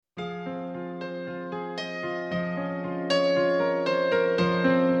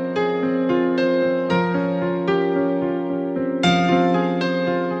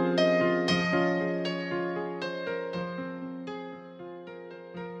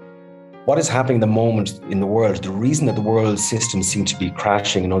what is happening at the moment in the world, the reason that the world systems seem to be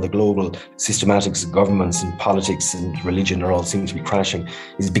crashing, the global systematics of governments and politics and religion are all seem to be crashing,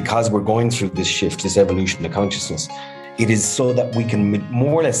 is because we're going through this shift, this evolution of consciousness. It is so that we can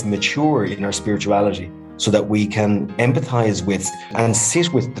more or less mature in our spirituality, so that we can empathize with and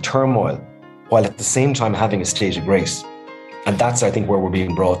sit with the turmoil while at the same time having a state of grace. And that's, I think, where we're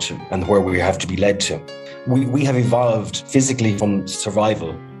being brought to and where we have to be led to. We have evolved physically from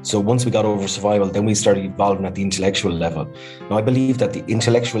survival. So once we got over survival, then we started evolving at the intellectual level. Now, I believe that the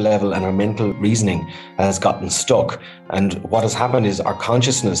intellectual level and our mental reasoning has gotten stuck. And what has happened is our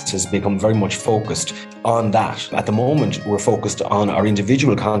consciousness has become very much focused on that. At the moment, we're focused on our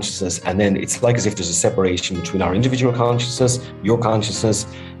individual consciousness. And then it's like as if there's a separation between our individual consciousness, your consciousness,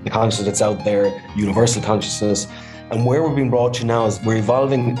 the consciousness that's out there, universal consciousness. And where we're being brought to now is we're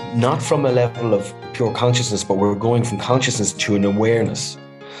evolving not from a level of pure consciousness, but we're going from consciousness to an awareness.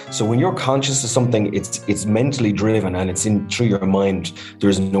 So when you're conscious of something, it's mentally driven and it's in through your mind.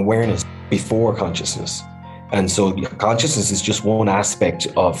 There's an awareness before consciousness. And so consciousness is just one aspect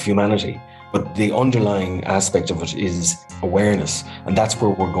of humanity, but the underlying aspect of it is awareness. And that's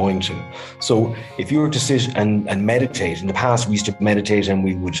where we're going to. So if you were to sit and meditate, in the past we used to meditate and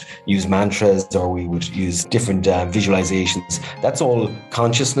we would use mantras or we would use different visualizations. That's all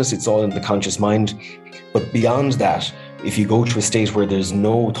consciousness. It's all in the conscious mind. But beyond that, if you go to a state where there's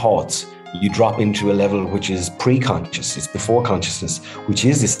no thoughts, you drop into a level which is pre-conscious, it's before consciousness, which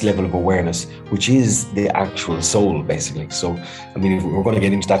is this level of awareness, which is the actual soul, basically. So, we're going to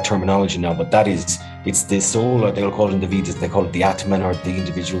get into that terminology now, but it's the soul, or they'll call it in the Vedas, they call it the Atman, or the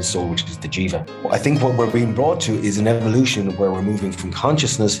individual soul, which is the Jiva. I think what we're being brought to is an evolution where we're moving from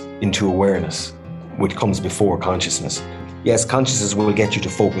consciousness into awareness, which comes before consciousness. Yes, consciousness will get you to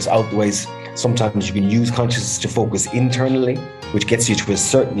focus outwards. Sometimes you can use consciousness to focus internally, which gets you to a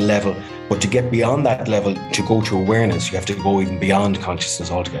certain level. But to get beyond that level, to go to awareness, you have to go even beyond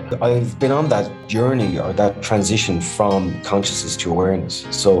consciousness altogether. I've been on that journey or that transition from consciousness to awareness.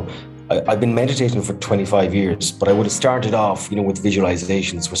 So I've been meditating for 25 years, but I would have started off, with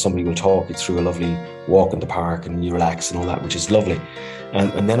visualizations where somebody will talk you through a lovely walk in the park and you relax and all that, which is lovely.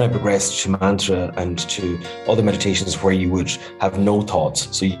 And then I progressed to mantra and to other meditations where you would have no thoughts.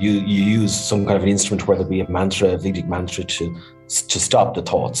 So you use some kind of an instrument, whether it be a mantra, a Vedic mantra, to stop the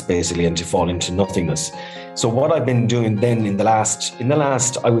thoughts basically and to fall into nothingness. So what I've been doing then in the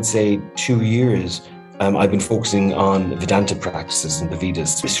last, I would say 2 years, I've been focusing on Vedanta practices in the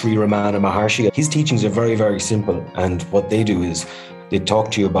Vedas. Sri Ramana Maharshi, his teachings are very, very simple. And what they do is they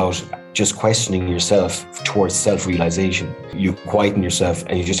talk to you about just questioning yourself towards self-realization. You quieten yourself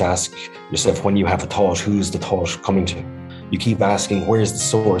and you just ask yourself, when you have a thought, who's the thought coming to? You keep asking, where's the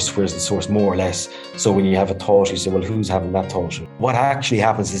source, more or less. So when you have a thought, you say, well, who's having that thought? What actually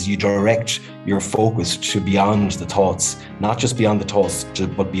happens is you direct your focus to beyond the thoughts, not just beyond the thoughts,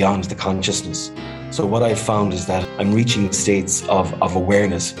 but beyond the consciousness. So what I've found is that I'm reaching states of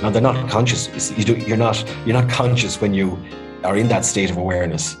awareness. Now, they're not conscious. You're not conscious when you are in that state of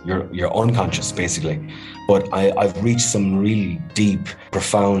awareness. You're unconscious, basically. But I've reached some really deep,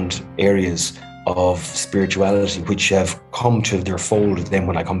 profound areas of spirituality which have come to their fold then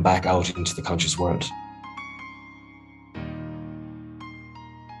when I come back out into the conscious world.